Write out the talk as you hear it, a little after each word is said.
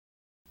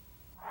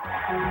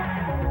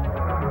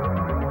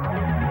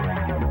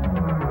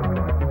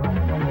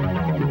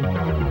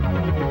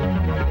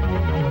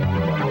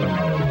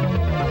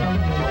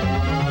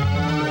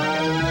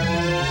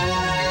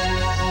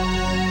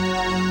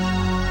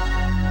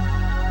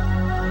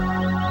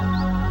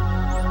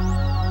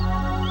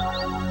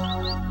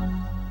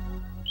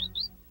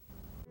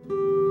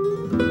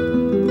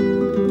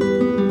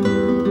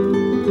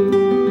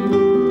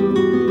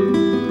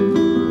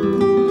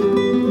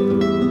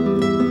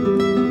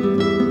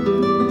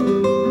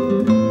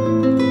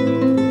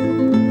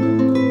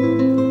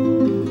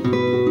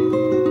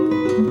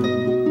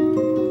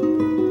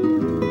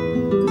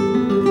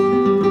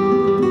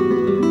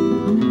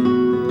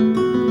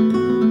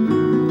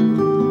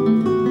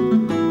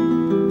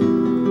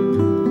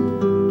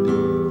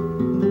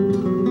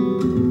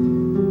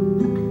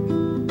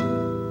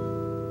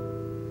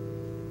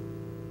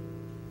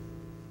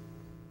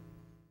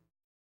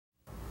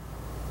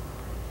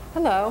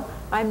Hello,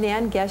 I'm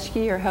Nan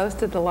Geschke, your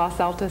host of the Los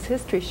Altos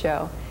History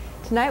Show.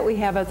 Tonight we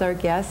have as our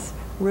guests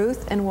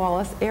Ruth and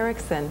Wallace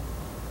Erichsen.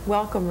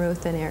 Welcome,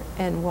 Ruth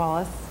and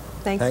Wallace.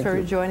 Thanks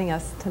for joining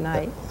us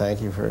tonight.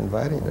 Thank you for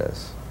inviting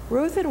us.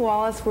 Ruth and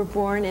Wallace were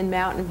born in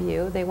Mountain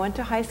View. They went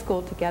to high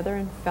school together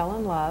and fell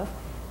in love.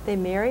 They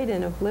married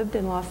and have lived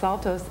in Los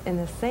Altos in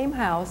the same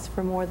house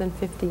for more than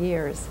 50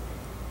 years.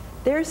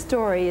 Their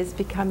story is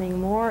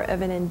becoming more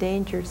of an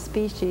endangered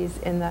species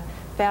in the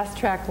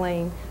fast-track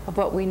lane of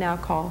what we now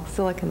call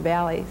Silicon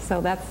Valley. So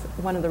that's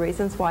one of the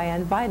reasons why I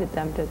invited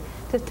them to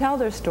tell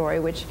their story,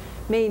 which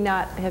may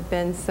not have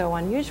been so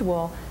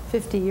unusual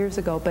 50 years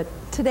ago, but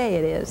today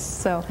it is.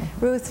 So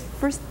Ruth,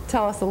 first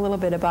tell us a little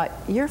bit about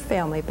your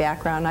family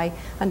background. I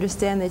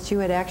understand that you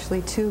had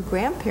actually two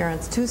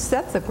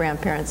sets of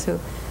grandparents who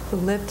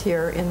lived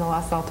here in the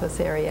Los Altos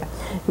area.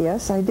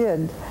 Yes, I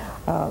did.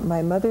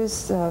 My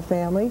mother's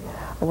family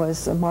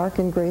was Mark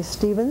and Grace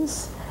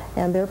Stevens,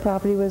 and their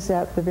property was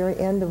at the very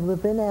end of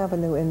Levin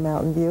Avenue in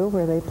Mountain View,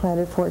 where they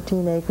planted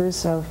 14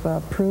 acres of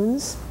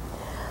prunes.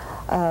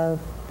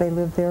 They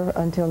lived there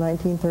until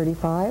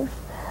 1935.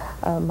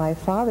 My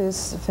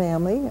father's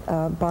family,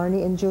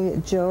 Barney and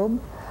Juliet Job,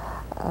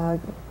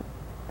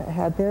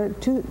 had their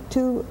two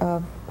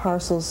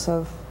parcels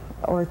of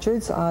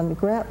orchards on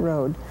Grant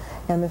Road,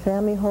 and the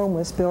family home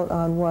was built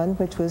on one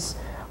which was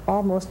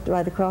almost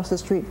right across the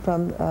street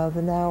from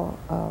the now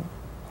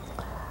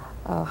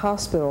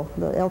hospital,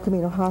 the El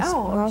Camino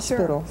Hospital.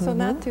 Sure. So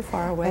not too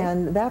far away.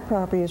 And that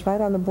property is right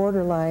on the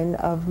borderline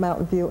of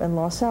Mountain View and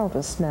Los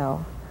Altos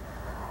now.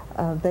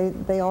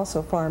 They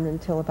also farmed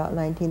until about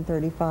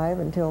 1935,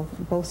 until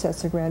both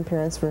sets of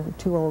grandparents were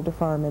too old to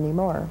farm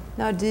anymore.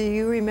 Now, do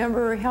you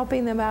remember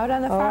helping them out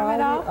on the farm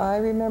at all? I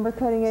remember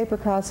cutting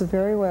apricots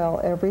very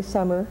well every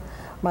summer.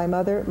 My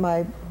mother,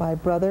 my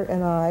brother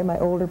and I, my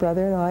older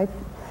brother and I,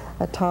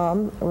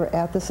 Tom, were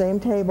at the same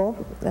table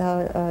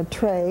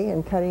tray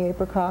and cutting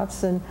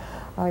apricots, and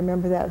I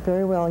remember that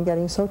very well and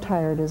getting so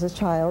tired as a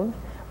child.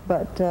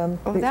 But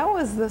that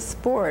was the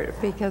sport,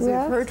 because we've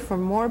heard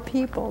from more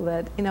people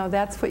that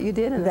that's what you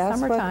did in the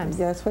summer times.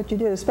 That's what you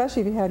did,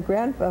 especially if you had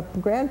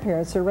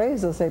grandparents who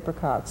raised those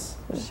apricots.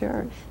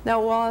 Sure.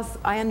 Now, Wallace,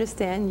 I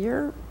understand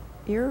your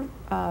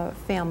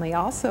family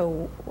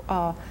also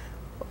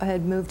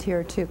had moved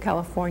here to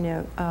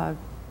California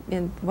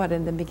in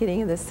the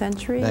beginning of the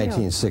century?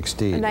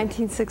 1916.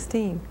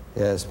 1916.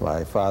 Yes,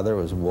 my father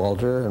was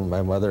Walter, and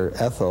my mother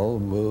Ethel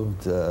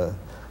moved.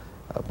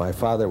 My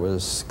father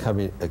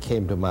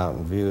came to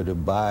Mountain View to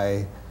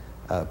buy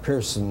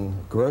Pearson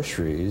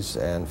groceries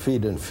and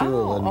feed and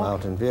fuel in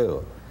Mountain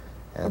View.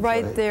 And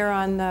right so there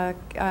on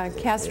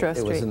Castro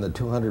Street. It was in the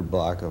 200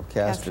 block of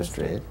Castro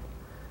Street.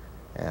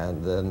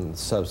 And then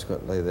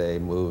subsequently they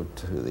moved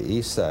to the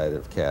east side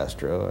of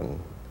Castro and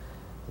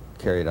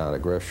carried on a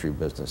grocery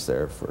business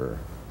there for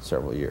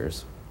several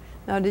years.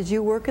 Now, did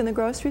you work in the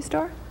grocery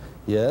store?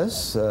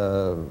 Yes.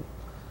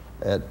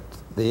 At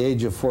the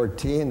age of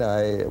 14,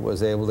 I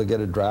was able to get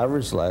a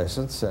driver's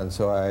license, and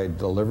so I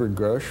delivered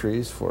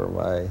groceries for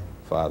my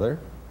father.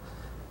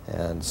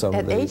 And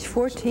age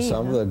 14,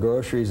 some of the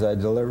groceries I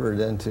delivered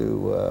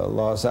into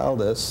Los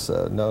Altos,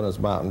 known as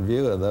Mountain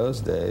View in those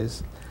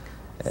days.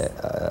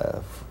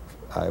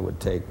 I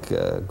would take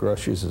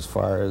groceries as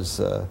far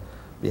as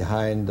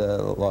behind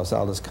Los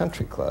Altos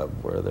Country Club,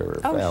 where there were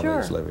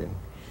families living.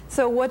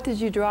 So what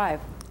did you drive?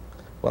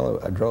 Well,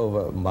 I drove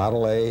a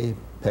Model A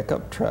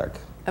pickup truck.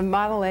 A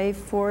Model A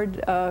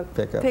Ford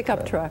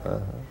pickup truck.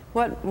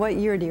 What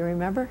year do you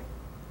remember?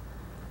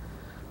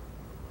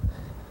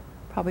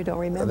 Probably don't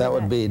remember. That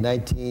would be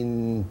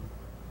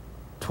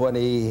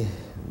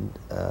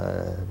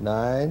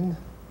 1929.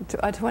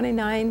 A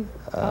 29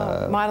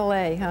 Model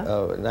A, huh?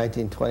 Oh,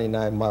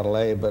 1929 Model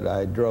A, but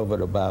I drove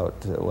it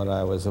about when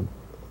I was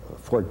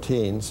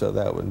 14, so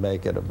that would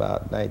make it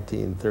about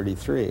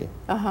 1933.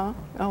 Uh-huh.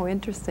 Oh,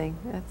 interesting.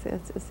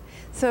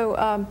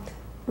 So,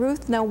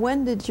 Ruth, now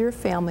when did your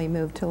family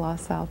move to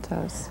Los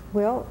Altos?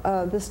 Well,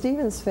 the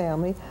Stevens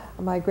family,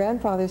 my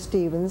grandfather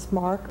Stevens,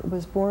 Mark,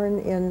 was born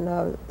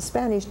in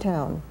Spanish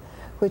Town,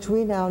 which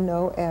we now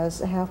know as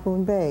Half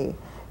Moon Bay.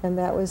 and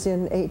that was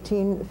in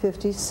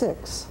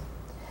 1856.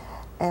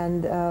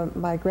 And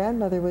my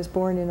grandmother was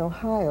born in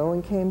Ohio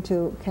and came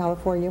to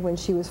California when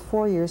she was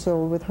 4 years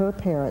old with her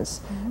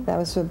parents. That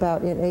was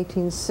about in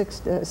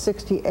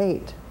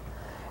 1868.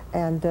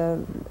 And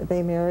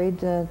they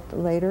married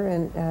later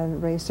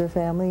and raised their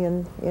family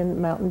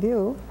in Mountain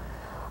View,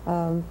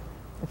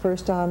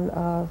 first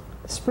on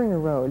Springer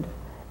Road,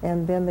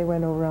 and then they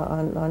went over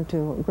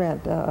onto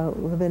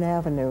Levin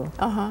Avenue.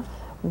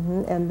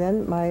 And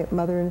then my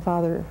mother and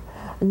father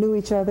knew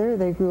each other.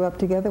 They grew up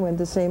together, went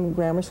to the same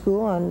grammar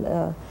school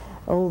on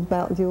Old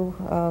Mountain View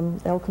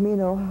El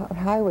Camino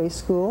Highway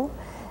School,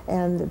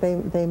 and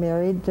they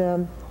married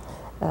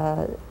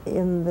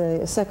in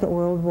the Second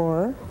World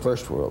War.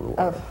 First World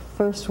War.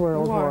 First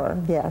World War,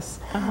 yes.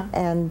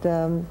 And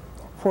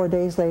 4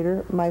 days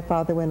later, my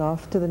father went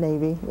off to the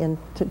Navy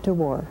to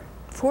war.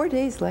 4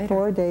 days later?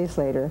 4 days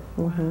later.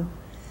 Wow.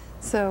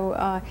 So,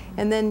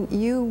 and then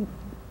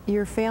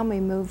your family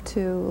moved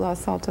to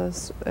Los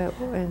Altos?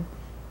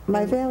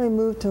 My family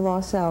moved to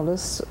Los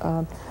Altos.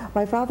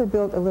 My father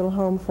built a little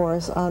home for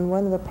us on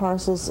one of the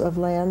parcels of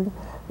land,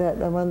 that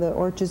one of the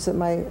orchards that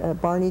my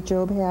Barney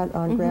Job had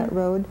on Grant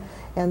Road,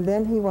 and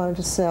then he wanted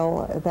to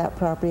sell that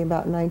property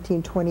about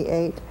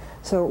 1928,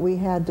 so we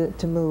had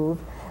to move.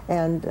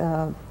 And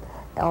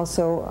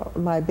also,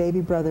 my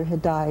baby brother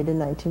had died in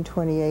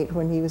 1928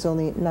 when he was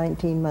only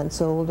 19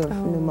 months old of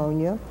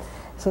pneumonia.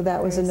 So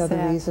that was another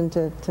reason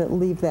to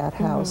leave that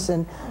house.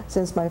 And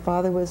since my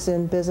father was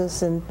in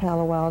business in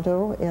Palo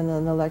Alto in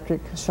an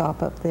electric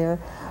shop up there,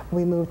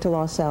 we moved to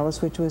Los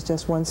Altos, which was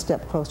just one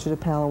step closer to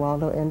Palo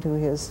Alto and to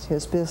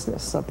his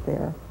business up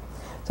there.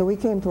 So we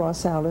came to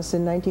Los Altos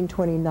in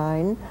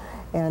 1929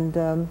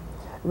 and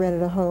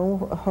rented a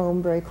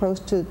home very close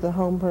to the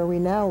home where we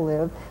now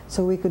live,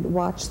 so we could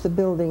watch the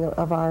building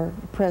of our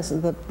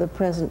the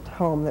present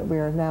home that we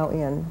are now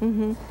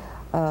in.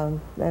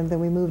 And then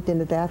we moved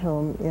into that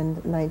home in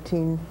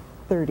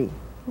 1930.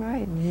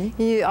 Right.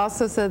 You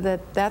also said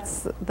that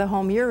that's the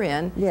home you're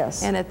in.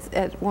 Yes. And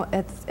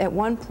at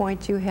one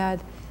point you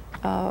had,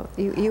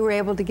 you were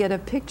able to get a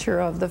picture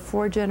of the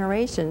 4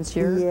 generations.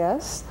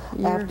 Yes.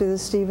 After the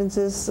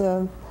Stevenses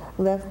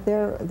left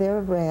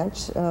their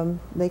ranch,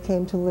 they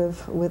came to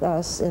live with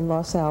us in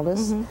Los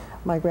Altos.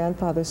 My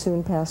grandfather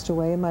soon passed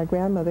away, and my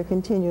grandmother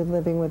continued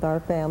living with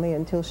our family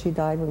until she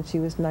died when she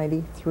was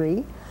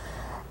 93.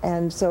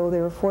 And so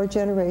there were 4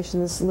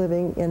 generations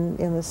living in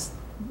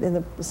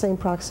the same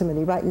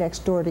proximity, right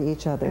next door to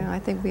each other. Yeah, I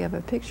think we have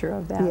a picture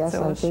of that. Yes,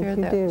 so I think you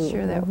do.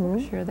 Share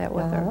that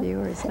with our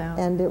viewers now.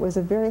 And it was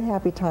a very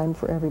happy time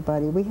for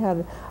everybody. We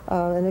had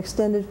an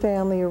extended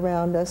family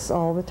around us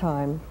all the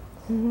time.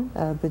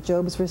 The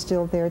Jobs were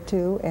still there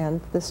too,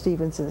 and the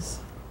Stevenses.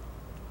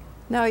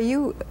 Now,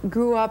 you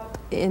grew up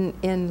in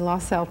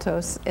Los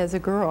Altos as a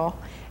girl.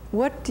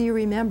 What do you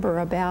remember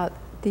about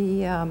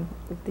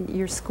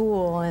your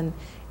school and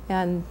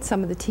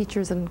some of the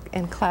teachers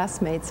and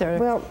classmates?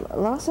 Well,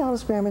 Los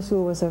Altos Grammar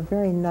School was a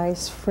very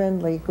nice,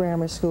 friendly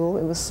grammar school.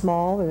 It was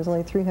small. There was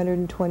only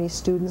 320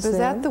 students there. Was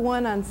that the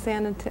one on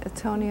San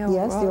Antonio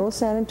Yes, Road? the old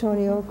San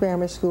Antonio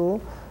Grammar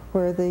School,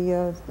 where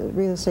the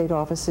real estate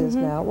office is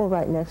now. Well,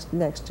 right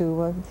next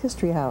to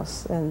History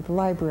House and the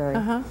library.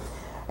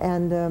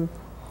 And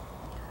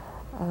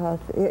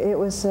it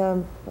was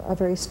a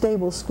very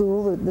stable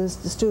school. The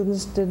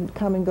students didn't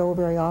come and go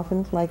very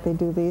often like they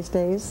do these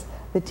days.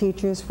 The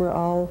teachers were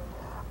all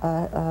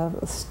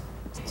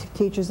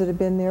teachers that had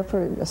been there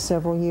for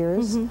several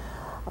years.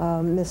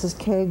 Mrs.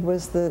 Kaeg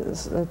was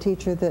the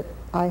teacher that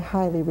I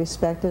highly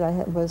respected.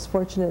 I was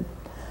fortunate,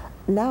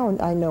 now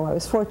I know I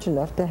was fortunate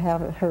enough to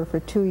have her for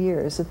 2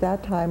 years. At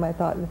that time I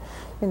thought,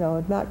 you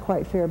know, not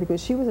quite fair,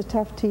 because she was a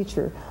tough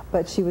teacher,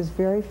 but she was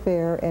very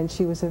fair and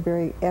she was a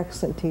very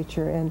excellent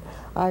teacher, and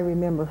I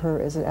remember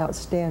her as an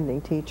outstanding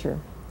teacher.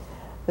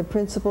 The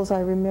principals I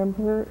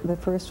remember, the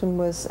first one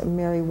was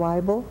Mary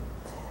Weibel.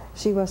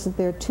 She wasn't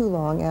there too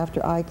long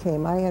after I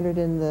came. I entered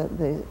in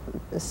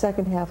the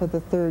second half of the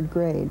 3rd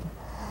grade.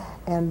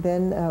 And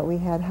then we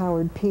had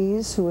Howard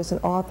Pease, who was an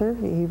author.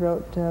 He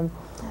wrote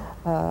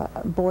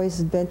boys'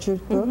 adventure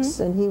books,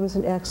 and he was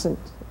an excellent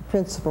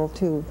principal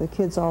too. The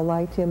kids all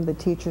liked him, the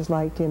teachers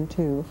liked him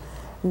too.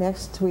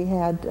 Next we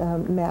had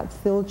Matt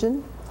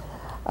Filgen,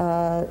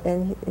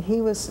 and he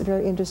was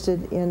very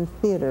interested in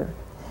theater.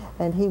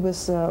 And he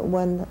was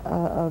one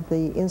of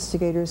the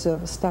instigators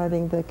of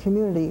starting the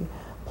community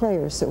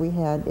players that we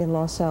had in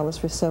Los Altos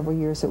for several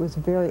years. It was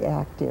very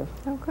active.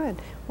 Oh, good.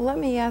 Well, let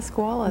me ask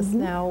Wallace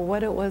now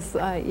what it was.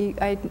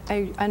 I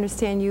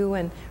understand you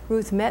and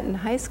Ruth met in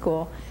high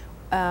school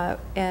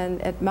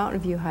and at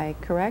Mountain View High,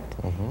 correct?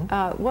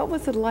 What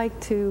was it like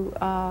to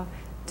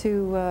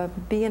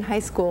be in high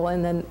school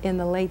in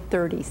the late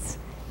 30s?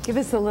 Give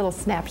us a little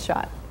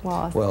snapshot,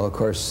 Wallace. Well, of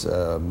course,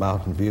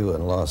 Mountain View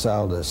and Los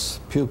Altos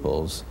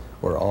pupils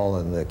were all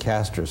in the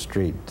Castro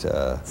Street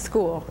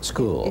school.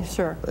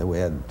 Sure. We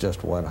had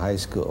just one high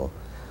school.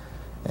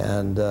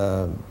 And,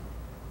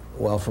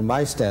 well, from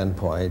my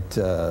standpoint,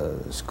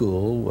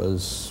 school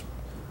was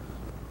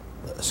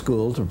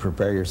school to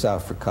prepare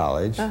yourself for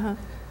college.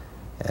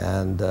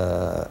 And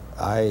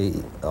I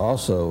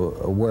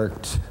also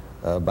worked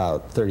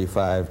about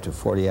 35 to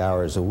 40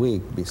 hours a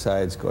week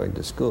besides going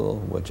to school,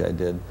 which I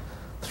did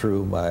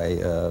through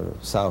my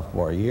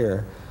sophomore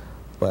year.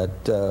 But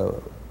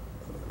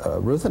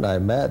Ruth and I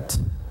met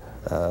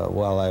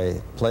while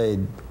I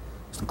played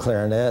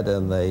clarinet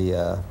in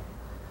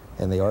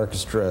the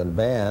orchestra and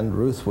band.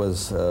 Ruth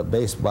was a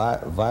bass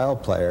viol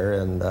player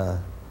in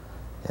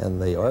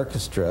the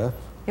orchestra.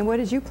 And what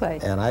did you play?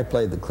 And I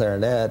played the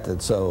clarinet,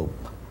 and so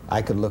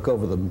I could look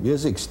over the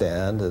music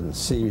stand and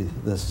see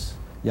this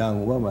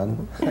young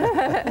woman,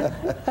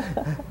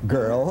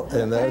 girl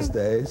in those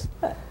days.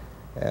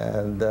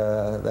 And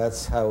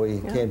that's how we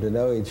came to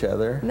know each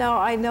other. Now,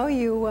 I know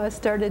you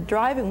started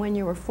driving when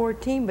you were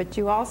 14, but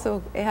you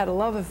also had a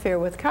love affair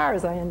with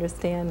cars, I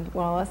understand,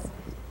 Wallace.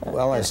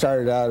 Well, I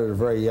started out at a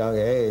very young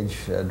age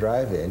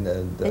driving,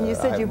 and you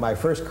said my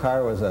first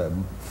car was a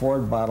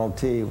Ford Model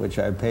T, which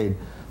I paid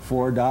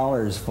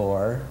 $4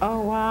 for.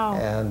 Oh, wow.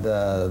 And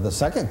the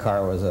second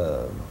car was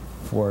a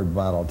Ford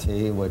Model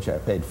T, which I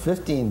paid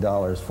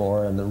 $15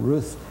 for, and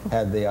Ruth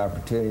had the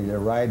opportunity to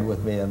ride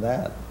with me in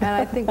that. And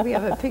I think we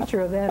have a picture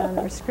of that on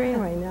our screen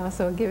right now,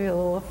 so I'll give you a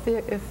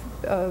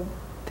little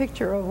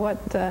picture of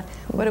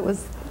what it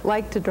was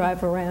like to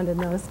drive around in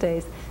those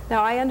days.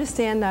 Now, I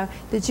understand now,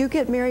 did you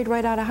get married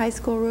right out of high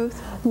school,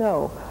 Ruth?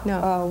 No.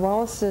 No.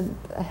 Wallace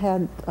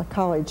had a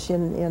college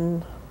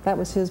in that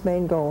was his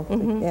main goal,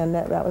 and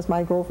that was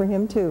my goal for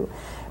him too.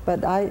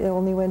 But I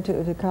only went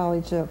to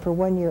college for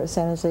 1 year at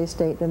San Jose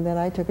State, and then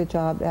I took a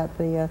job at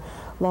the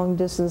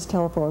long-distance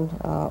telephone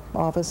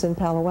office in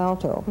Palo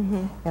Alto.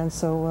 And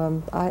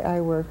so I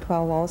worked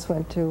while Wallace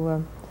went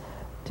to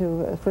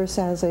first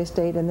San Jose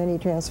State, and then he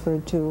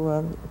transferred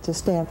to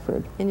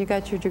Stanford. And you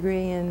got your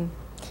degree in?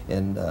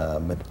 In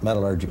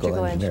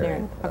metallurgical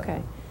engineering.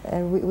 Okay.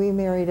 And we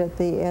married at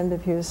the end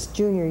of his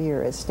junior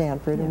year at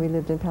Stanford, and we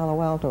lived in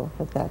Palo Alto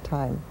at that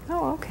time.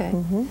 Oh, okay.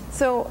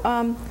 So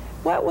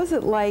what was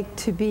it like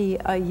to be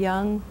a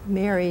young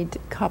married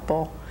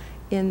couple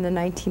in the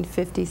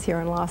 1950s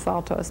here in Los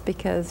Altos?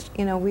 Because,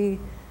 you know, we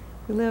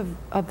live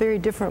a very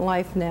different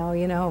life now,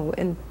 you know,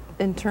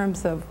 in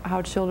terms of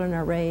how children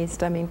are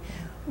raised. I mean,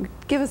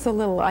 give us a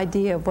little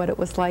idea of what it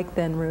was like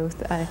then,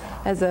 Ruth,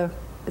 as a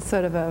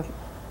sort of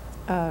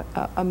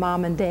a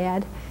mom and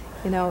dad,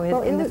 you know,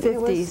 in the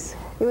 50s.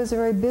 It was a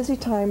very busy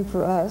time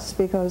for us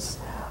because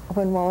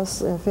when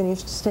Wallace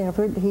finished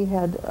Stanford, he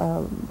had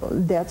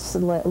debts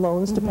and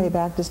loans to pay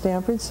back to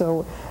Stanford,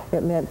 so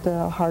it meant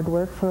hard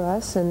work for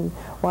us and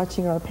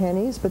watching our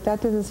pennies, but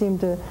that didn't seem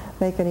to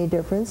make any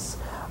difference.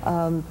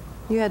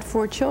 You had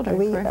 4 children,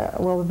 correct?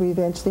 Well, we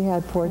eventually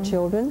had 4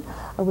 children.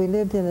 We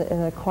lived in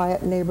a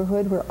quiet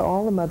neighborhood where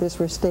all the mothers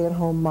were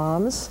stay-at-home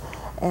moms,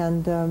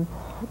 and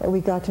we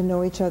got to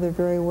know each other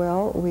very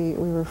well. We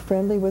were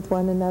friendly with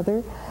one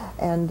another,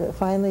 and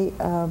finally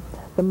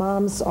the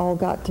moms all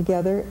got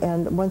together,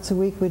 and once a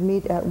week would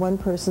meet at one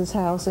person's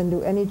house and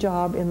do any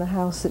job in the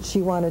house that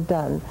she wanted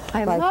done.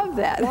 I love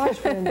that.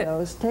 Wash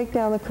windows, take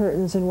down the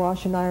curtains and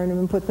wash and iron them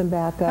and put them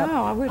back up.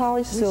 Oh,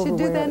 polish silverware. We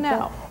should do that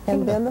now.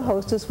 And then the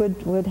hostess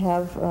would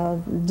have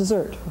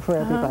dessert for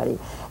everybody.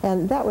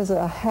 And that was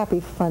a happy,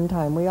 fun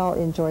time. We all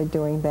enjoyed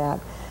doing that.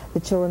 The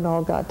children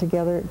all got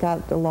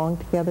along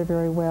together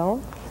very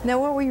well. Now,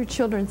 what were your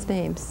children's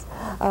names?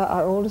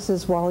 Our oldest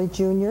is Wally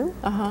Jr.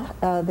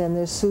 Then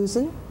there's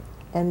Susan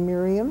and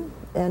Miriam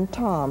and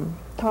Tom.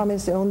 Tom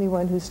is the only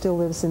one who still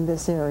lives in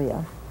this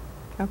area.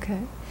 Okay.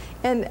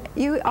 And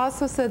you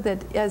also said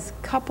that as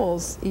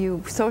couples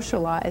you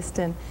socialized,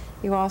 and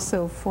you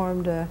also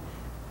formed a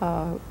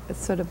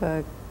sort of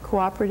a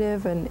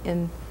cooperative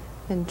and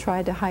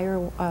tried to hire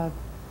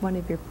one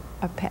of your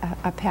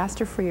a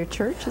pastor for your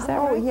church, is that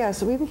right? Oh,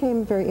 yes. We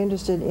became very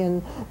interested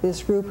in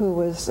this group who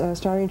was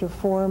starting to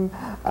form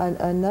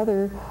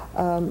another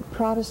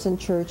Protestant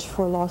church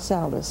for Los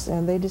Altos,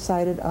 and they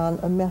decided on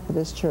a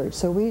Methodist church.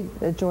 So we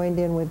joined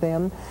in with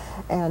them,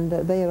 and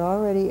they had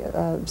already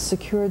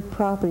secured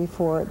property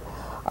for it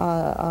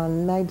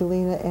on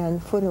Magdalena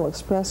and Foothill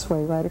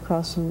Expressway right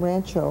across from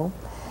Rancho.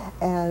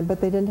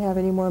 But they didn't have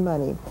any more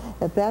money.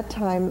 At that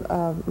time,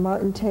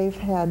 Martin Tafe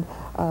had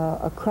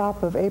a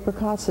crop of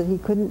apricots that he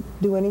couldn't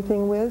do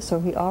anything with, so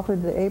he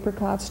offered the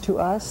apricots to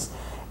us.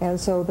 And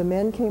so the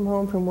men came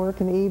home from work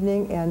in the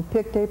evening and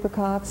picked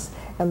apricots,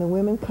 and the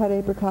women cut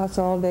apricots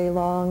all day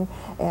long,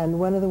 and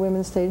one of the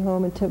women stayed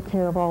home and took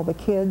care of all the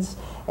kids.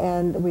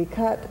 And we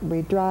cut,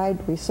 we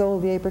dried, we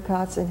sold the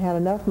apricots, and had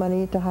enough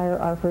money to hire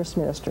our first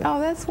minister.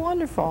 Oh, that's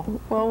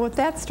wonderful. Well, with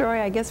that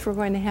story, I guess we're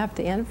going to have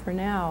to end for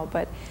now,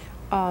 but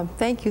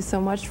thank you so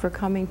much for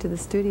coming to the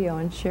studio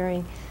and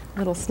sharing a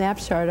little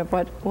snapshot of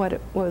what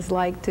it was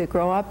like to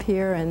grow up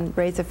here and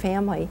raise a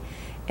family.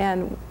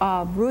 And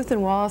Ruth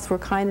and Wallace were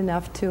kind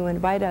enough to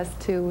invite us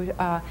to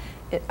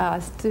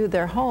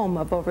their home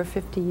of over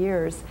 50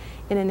 years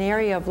in an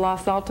area of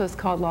Los Altos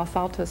called Los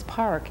Altos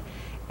Park.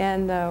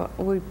 And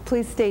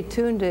please stay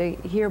tuned to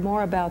hear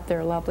more about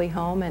their lovely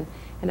home and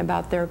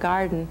about their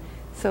garden.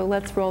 So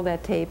let's roll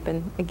that tape,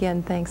 and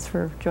again, thanks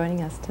for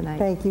joining us tonight.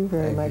 Thank you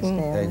very much,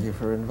 Dan. Thank you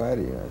for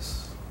inviting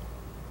us.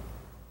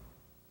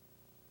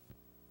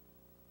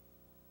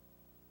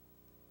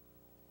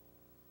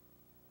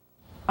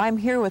 I'm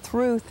here with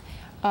Ruth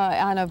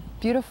on a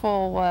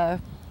beautiful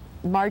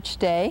March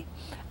day,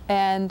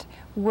 and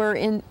we're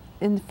in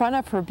front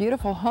of her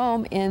beautiful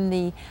home in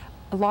the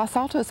Los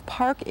Altos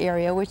Park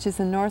area, which is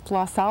in North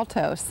Los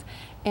Altos.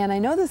 And I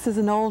know this is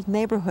an old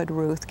neighborhood,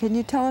 Ruth. Can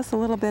you tell us a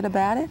little bit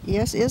about it?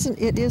 Yes,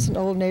 it is an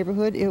old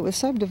neighborhood. It was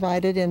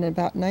subdivided in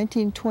about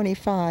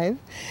 1925,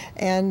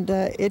 and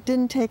it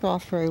didn't take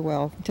off very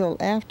well until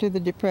after the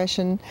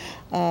Depression.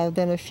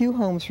 Then a few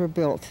homes were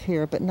built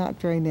here, but not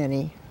very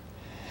many.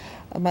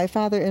 My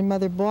father and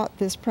mother bought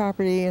this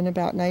property in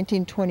about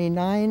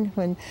 1929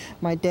 when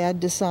my dad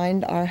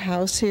designed our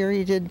house here.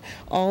 He did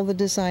all the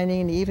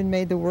designing and he even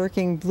made the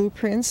working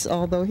blueprints,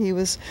 although he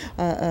was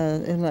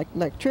an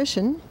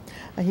electrician.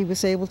 He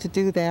was able to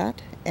do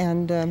that,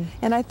 and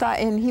I thought,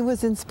 and he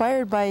was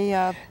inspired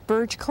by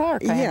Burge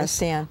Clark. I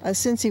understand.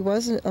 Since he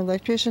was an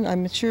electrician,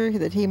 I'm sure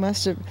that he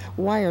must have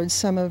wired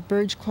some of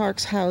Burge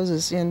Clark's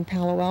houses in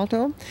Palo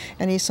Alto,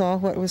 and he saw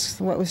what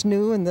was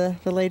new and the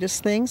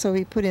latest thing, so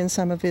he put in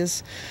some of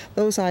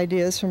those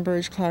ideas from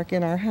Burge Clark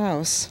in our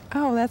house.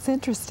 Oh, that's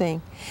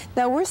interesting.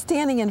 Now we're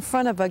standing in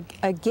front of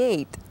a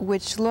gate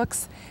which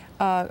looks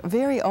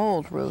very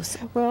old,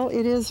 Ruth. Well,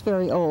 it is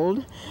very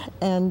old,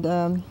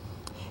 and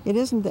it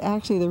isn't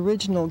actually the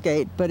original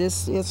gate, but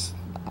it's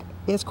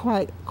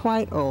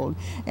quite old.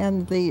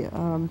 And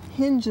the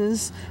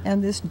hinges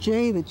and this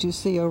J that you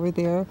see over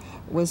there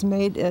was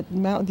made at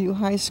Mountain View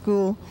High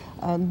School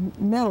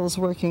metals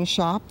working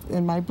shop,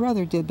 and my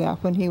brother did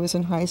that when he was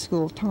in high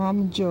school.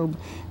 Tom and Job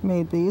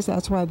made these.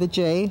 That's why the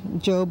J.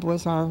 Job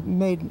was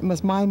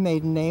my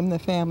maiden name, the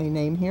family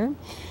name here,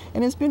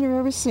 and it's been here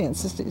ever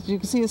since. As you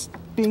can see, it's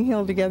being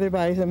held together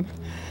by some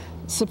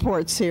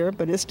supports here,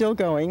 but it's still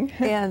going.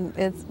 And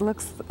it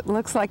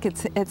looks like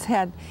it's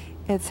had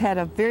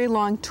a very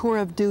long tour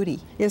of duty.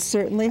 It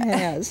certainly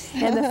has.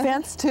 And the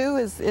fence too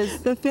is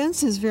the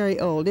fence is very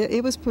old.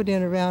 It was put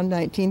in around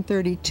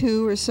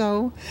 1932 or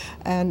so,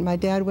 and my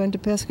dad went to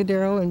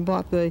Pescadero and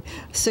bought the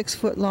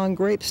 6-foot-long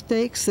grape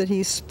stakes that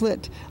he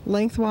split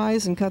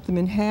lengthwise and cut them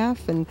in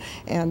half and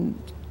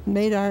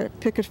made our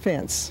picket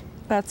fence.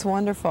 That's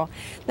wonderful.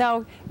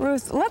 Now,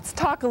 Ruth, let's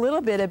talk a little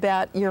bit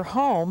about your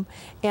home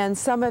and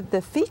some of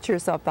the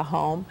features of the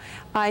home.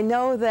 I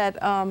know that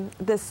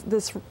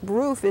this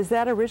roof, is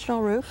that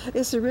original roof?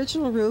 It's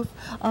original roof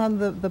on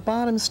the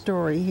bottom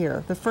story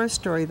here. The first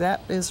story, that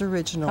is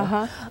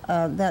original.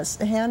 That's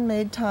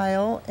handmade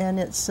tile, and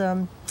it's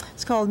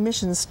called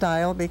mission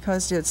style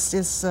because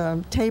it's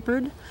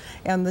tapered,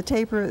 and the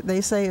taper,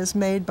 they say, is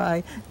made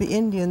by the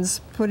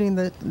Indians putting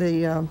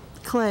the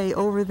clay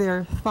over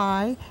their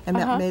thigh, and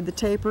that made the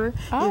taper.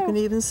 Oh. You can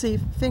even see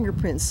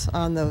fingerprints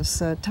on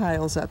those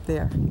tiles up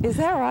there. Is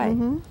that right?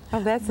 Mm-hmm.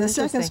 Oh, that's the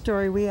interesting. Second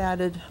story we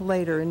added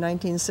later in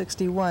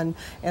 1961,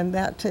 and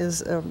that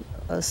is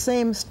a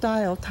same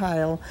style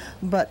tile,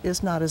 but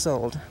it's not as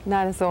old.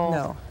 Not as old.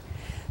 No.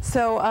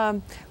 So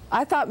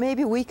I thought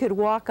maybe we could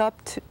walk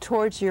up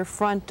towards your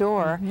front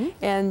door,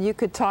 and you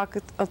could talk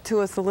to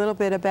us a little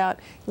bit about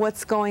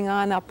what's going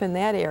on up in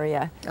that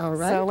area. All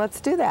right. So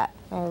let's do that.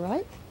 All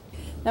right.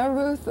 Now,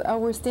 Ruth,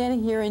 we're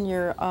standing here in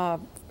your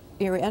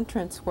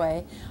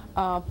entranceway.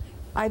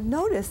 I've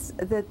noticed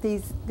that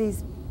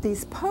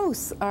these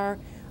posts are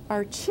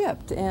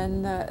chipped,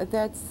 and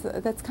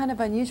that's kind of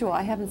unusual.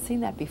 I haven't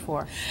seen that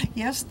before.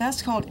 Yes,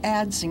 that's called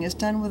adzing. It's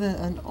done with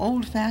an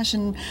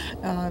old-fashioned,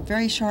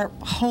 very sharp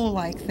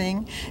hole-like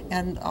thing,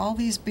 and all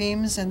these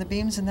beams and the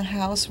beams in the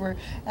house were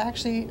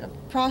actually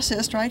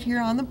processed right here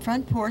on the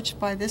front porch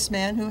by this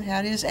man who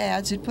had his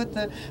adze. He'd put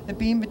the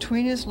beam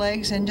between his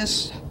legs and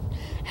just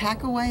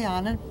hack away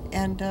on it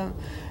and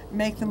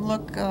make them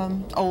look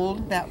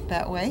old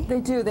that way. They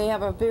do. They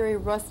have a very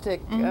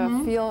rustic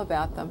feel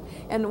about them.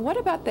 And what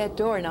about that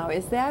door now?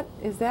 Is that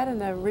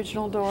an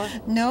original door?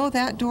 No,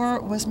 that door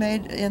was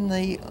made in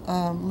the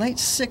late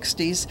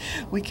 60s.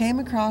 We came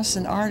across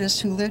an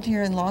artist who lived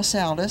here in Los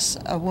Altos,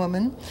 a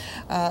woman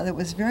that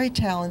was very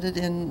talented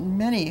in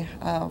many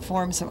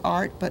forms of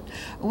art, but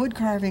wood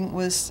carving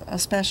was a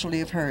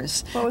specialty of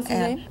hers. What was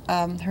her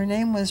name? Her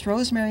name was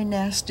Rosemary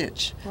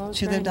Nastich.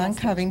 She lived on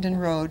Covington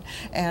Road,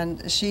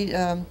 and she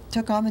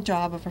took on the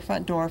job of a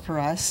front door for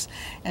us,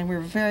 and we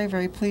were very,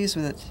 very pleased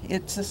with it.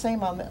 It's the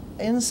same on the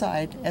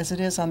inside as it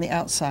is on the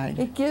outside.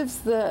 It gives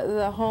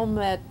the home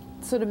that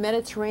sort of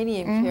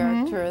Mediterranean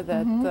character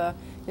that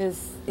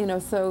is,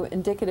 so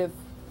indicative,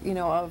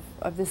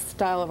 of this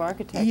style of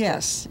architecture.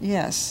 Yes,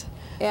 yes.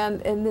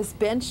 And this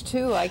bench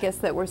too, I guess,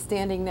 that we're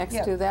standing next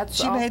to.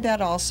 She made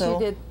that also.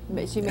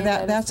 She made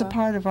that. That's a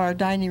part of our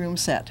dining room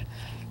set,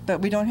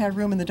 but we don't have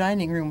room in the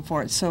dining room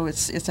for it, so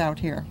it's out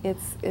here.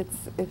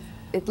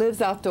 It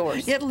lives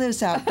outdoors. It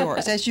lives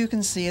outdoors. As you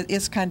can see,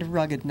 it's kind of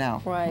rugged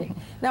now. Right.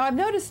 Now, I've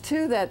noticed,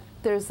 too, that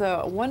there's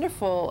a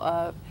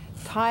wonderful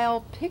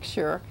tile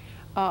picture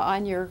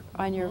on your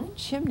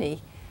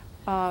chimney.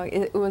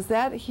 Was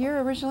that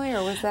here originally,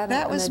 or was that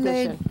an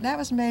addition? That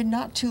was made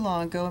not too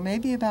long ago,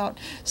 maybe about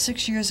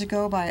 6 years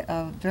ago, by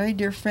a very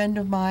dear friend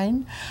of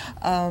mine,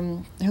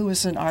 who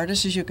is an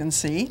artist, as you can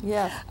see.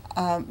 Yes.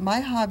 My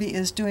hobby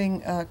is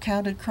doing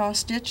counted cross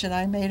stitch, and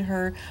I made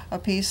her a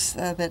piece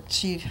that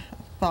she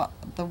thought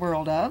the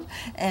world of,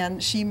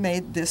 and she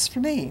made this for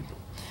me.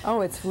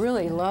 Oh, it's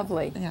really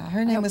lovely. Yeah,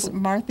 her name was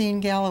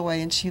Marthine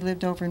Galloway, and she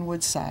lived over in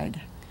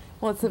Woodside.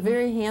 Well, it's a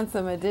very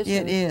handsome addition.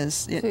 It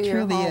is. It to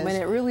your truly home, is.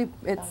 And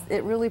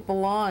it really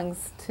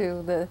belongs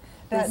to the.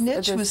 That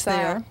niche was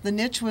there. The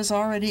niche was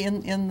already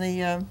in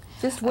the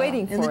just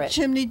waiting for it. In the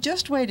chimney,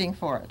 just waiting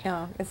for it.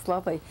 Yeah, it's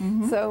lovely.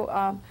 So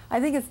I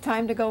think it's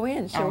time to go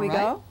in. Shall we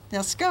go?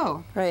 Let's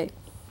go. Great.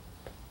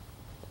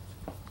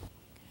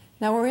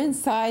 Now we're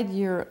inside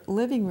your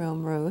living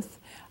room, Ruth,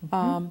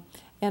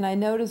 and I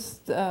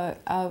noticed.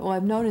 Well,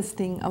 I'm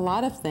noticing a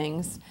lot of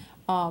things.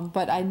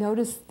 But I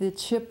noticed the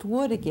chipped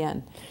wood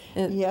again.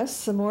 Yes,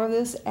 some more of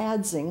this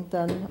adzing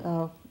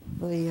done.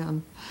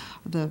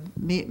 The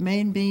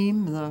main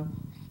beam, the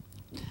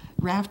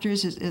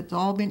rafters, it's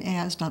all been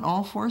adzed on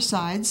all four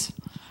sides,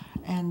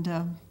 and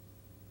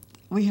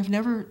we have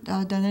never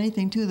done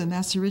anything to them.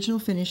 That's the original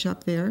finish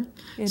up there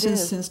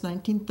since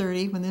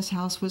 1930, when this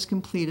house was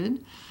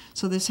completed.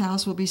 So this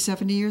house will be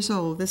 70 years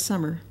old this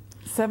summer.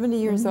 70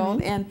 years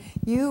old, and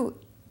you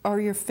or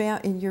your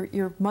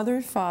mother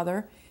and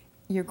father,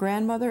 your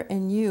grandmother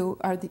and you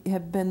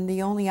have been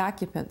the only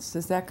occupants.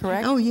 Is that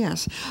correct? Oh,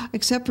 yes.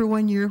 Except for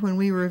 1 year when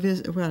we were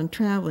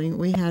traveling,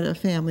 we had a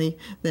family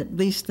that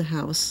leased the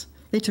house.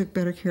 They took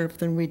better care of it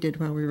than we did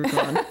while we were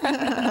gone.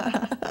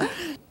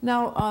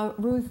 Now,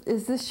 Ruth,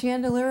 is this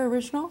chandelier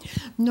original?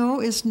 No,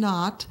 it's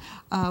not.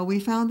 We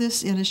found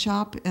this in a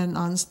shop on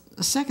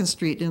 2nd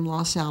Street in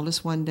Los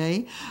Altos one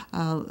day,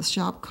 a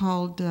shop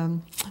called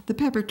the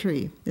Pepper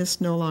Tree. It's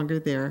no longer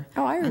there.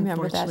 Oh, I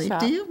remember that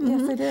shop. Do you?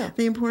 Yes, I do.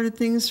 They imported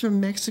things from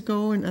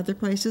Mexico and other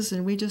places,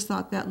 and we just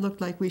thought that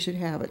looked like we should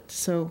have it.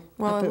 So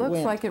well, it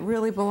looks like it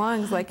really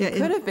belongs, like it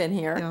could have been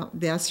here. Yeah,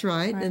 that's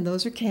right. And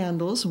those are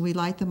candles, and we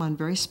light them on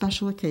very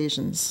special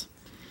occasions.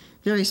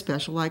 Very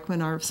special, like when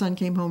our son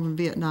came home from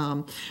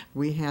Vietnam,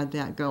 we had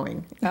that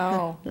going.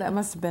 Oh, that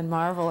must have been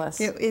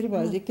marvelous. It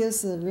was. It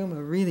gives the room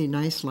a really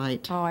nice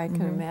light. Oh, I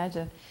can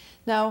imagine.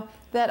 Now,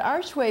 that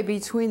archway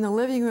between the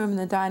living room and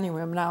the dining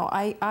room, now,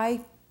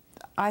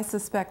 I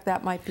suspect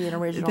that might be an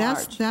original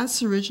arch. That's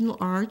the original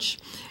arch,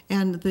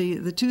 and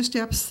the two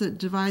steps that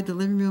divide the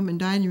living room and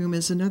dining room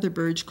is another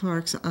Burge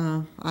Clark's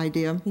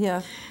idea.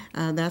 Yeah.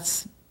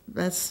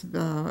 That's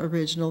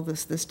original,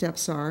 the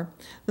steps are.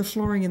 The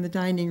flooring in the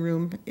dining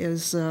room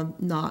is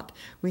not.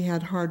 We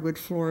had hardwood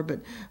floor,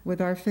 but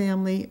with our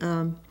family,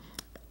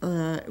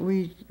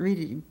 we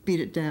really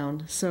beat it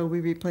down. So we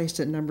replaced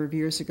it a number of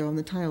years ago, and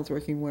the tile's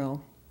working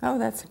well. Oh,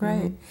 that's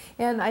great.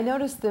 And I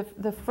noticed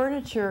the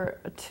furniture,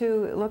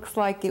 too, it looks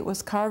like it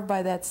was carved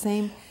by that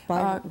same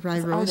by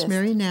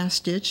Rosemary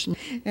Nastich.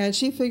 And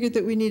she figured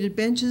that we needed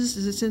benches,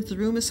 since the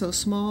room is so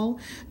small.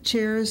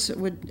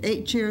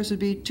 8 chairs would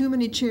be too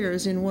many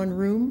chairs in one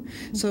room.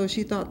 So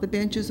she thought the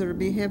benches would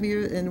be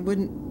heavier and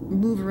wouldn't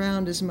move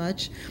around as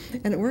much.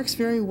 And it works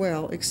very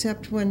well,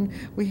 except when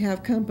we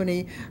have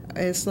company.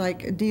 It's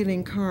like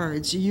dealing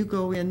cards. You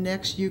go in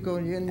next, you go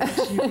in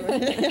next, you go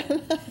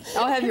in.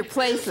 I'll have your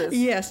places.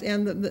 Yes,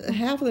 and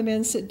half of the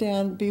men sit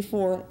down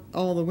before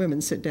all the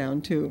women sit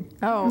down, too.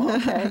 Oh,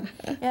 okay.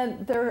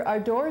 And there are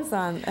doors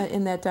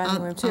in that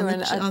dining room, too.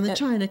 On the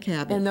china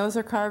cabinet. And those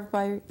are carved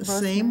by the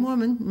same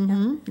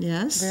woman.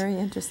 Yes. Very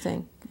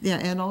interesting. Yeah,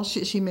 and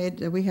she made,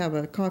 we have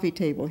a coffee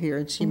table here,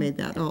 and she made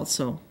that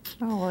also.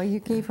 Oh, well, you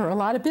gave her a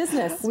lot of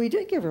business. We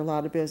did give her a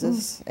lot of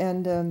business,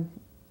 and...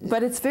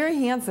 but it's very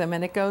handsome,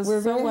 and it goes so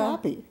well. We're very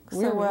happy.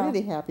 We're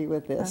really happy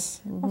with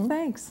this. Well,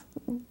 thanks.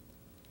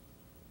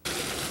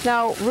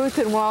 Now, Ruth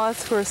and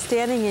Wallace, we're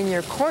standing in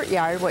your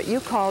courtyard, what you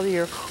call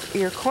your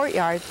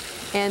courtyard,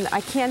 and I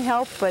can't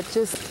help but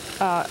just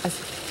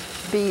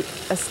be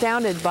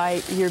astounded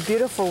by your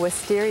beautiful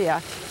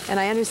wisteria. And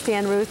I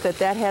understand, Ruth,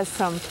 that has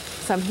some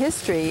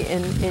history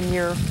in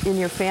your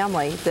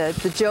family,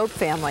 the Job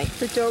family.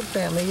 The Job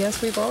family,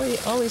 yes. We've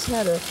always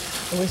had a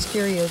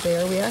wisteria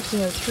there. We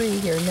actually have 3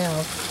 here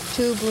now.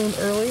 2 bloom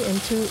early and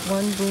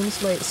 1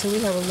 blooms late. So we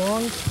have a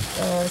long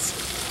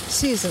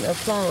season of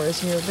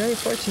flowers, and you're very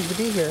fortunate to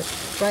be here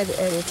right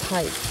at its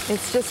height.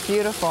 It's just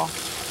beautiful.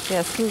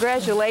 Yes,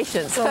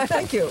 congratulations. Well,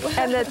 thank you.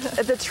 And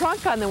the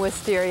trunk on the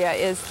wisteria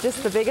is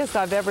just the biggest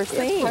I've ever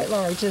seen. It's quite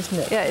large, isn't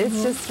it? Yeah,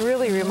 it's just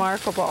really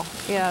remarkable.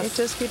 Yes. It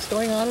just keeps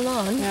going on and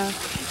on. Yeah.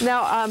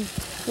 Now,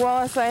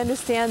 Wallace, I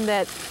understand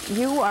that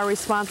you are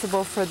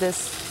responsible for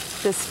this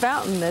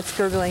fountain that's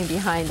gurgling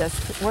behind us.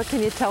 What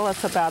can you tell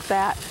us about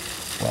that?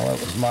 Well, it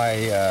was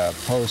my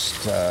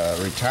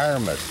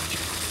post-retirement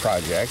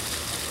project,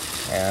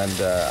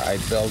 and I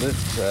built it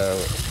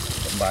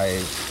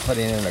by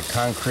putting in a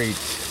concrete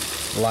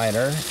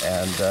liner,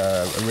 and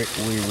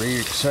we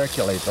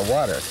recirculate the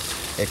water.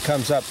 It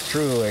comes up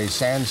through a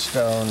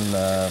sandstone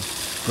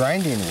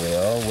grinding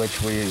wheel,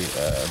 which we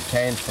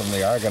obtained from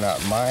the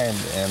Argonaut mine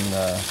in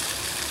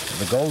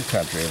the gold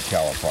country of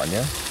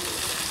California.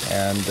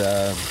 And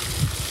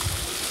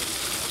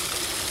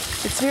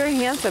it's very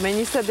handsome. And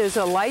you said there's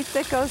a light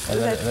that goes through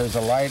that? There's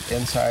a light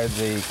inside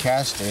the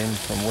casting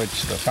from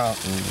which the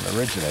fountain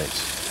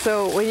originates.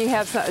 So when you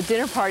have a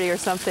dinner party or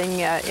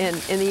something in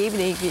the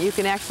evening, you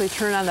can actually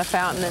turn on the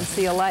fountain and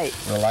see a light.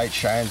 The light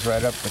shines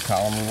right up the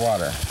column of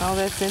water. Oh,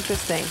 that's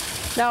interesting.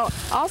 Now,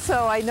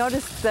 also, I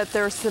noticed that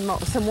there's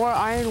some more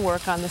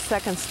ironwork on the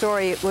second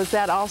story. Was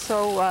that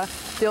also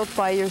built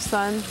by your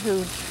son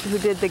who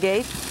did the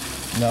gate?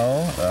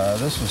 No,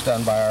 this was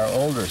done by our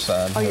older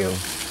son. Oh,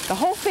 the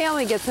whole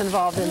family gets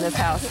involved in this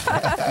house.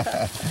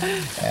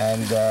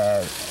 And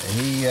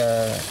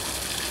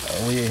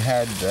we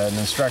had an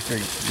instructor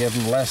give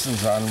him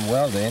lessons on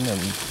welding,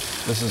 and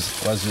this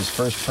was his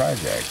first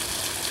project.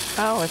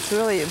 Oh, it's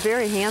really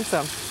very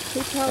handsome.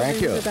 He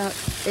probably was about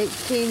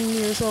 18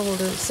 years old,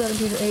 or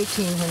 17 or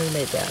 18 when he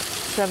made that.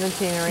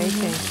 17 or 18.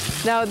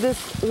 Mm-hmm. Now,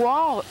 this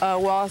wall,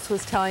 Wallace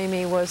was telling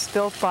me, was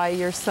built by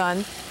your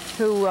son,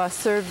 who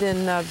served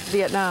in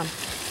Vietnam.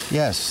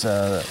 Yes,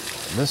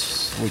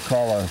 this we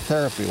call a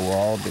therapy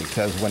wall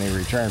because when he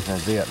returned from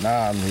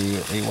Vietnam,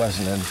 he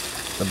wasn't in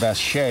the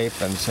best shape,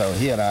 and so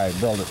he and I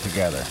built it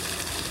together.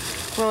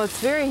 Well, it's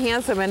very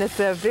handsome, and it's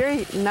a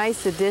very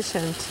nice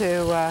addition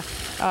to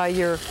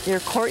your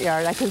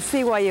courtyard. I can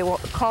see why you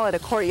call it a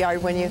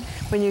courtyard. When you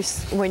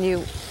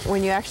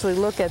actually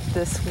look at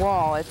this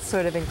wall, it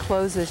sort of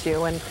encloses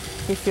you, and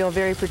you feel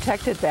very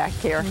protected back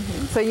here.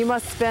 Mm-hmm. So you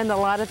must spend a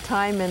lot of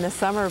time in the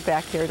summer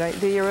back here,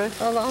 do you,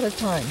 Ruth? A lot of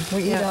time.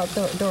 We eat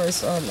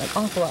outdoors an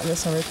awful lot in the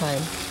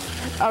summertime.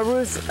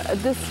 Ruth,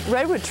 this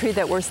redwood tree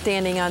that we're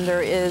standing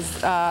under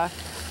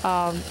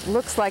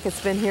looks like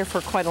it's been here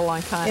for quite a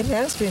long time. It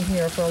has been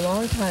here for a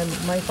long time.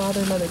 My father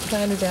and mother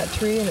planted that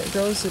tree, and it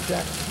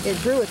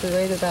grew at the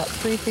rate of about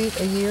 3 feet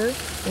a year,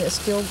 and it's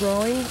still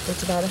growing.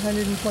 It's about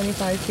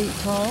 125 feet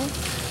tall.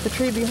 The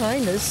tree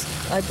behind us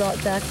I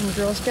brought back from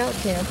Girl Scout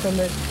camp from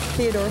the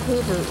Theodore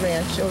Hoover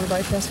Ranch over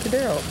by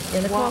Pescadero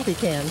in a coffee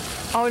can.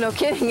 Oh, no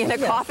kidding, in a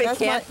coffee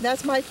can?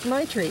 That's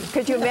my tree.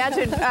 Could you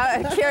imagine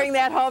carrying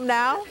that home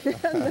now?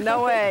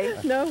 No way.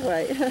 No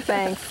way.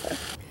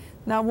 Thanks.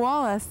 Now,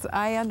 Wallace,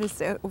 I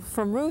understand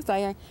from Ruth.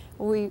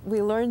 We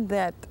learned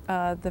that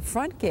the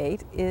front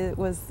gate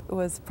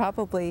was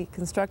probably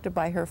constructed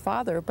by her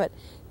father, but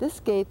this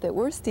gate that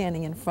we're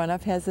standing in front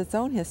of has its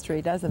own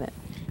history, doesn't it?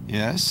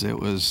 Yes, it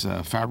was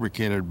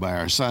fabricated by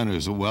our son,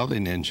 who's a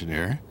welding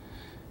engineer,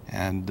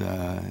 and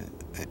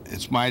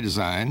it's my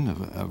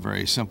design, a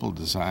very simple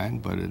design,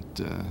 but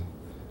it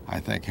I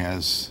think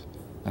has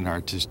an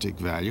artistic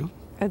value.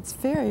 It's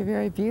very,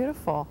 very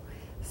beautiful.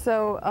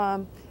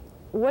 So.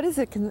 What is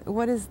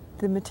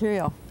the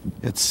material?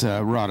 It's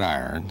wrought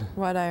iron.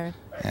 Wrought iron.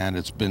 And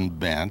it's been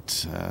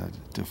bent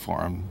to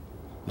form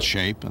the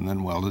shape and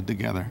then welded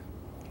together.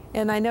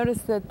 And I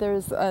noticed that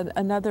there's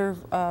another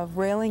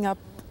railing up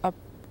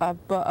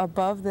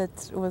above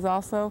that was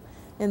also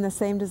in the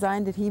same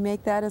design. Did he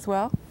make that as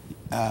well?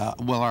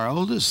 Well, our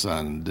oldest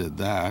son did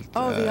that.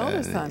 Oh, the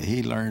oldest son.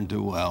 He learned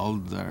to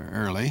weld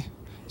early.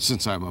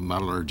 Since I'm a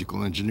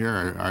metallurgical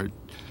engineer,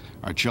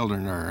 our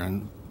children are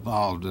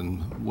involved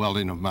in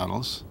welding of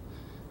metals,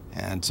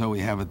 and so we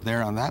have it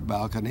there on that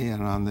balcony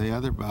and on the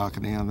other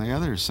balcony on the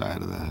other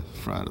side of the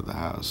front of the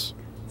house.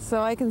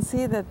 So I can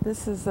see that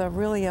this is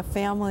really a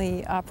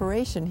family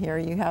operation here.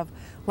 You have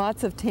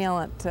lots of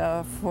talent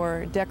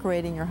for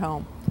decorating your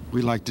home.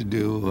 We like to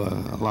do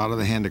a lot of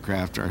the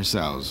handicraft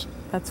ourselves.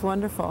 That's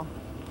wonderful.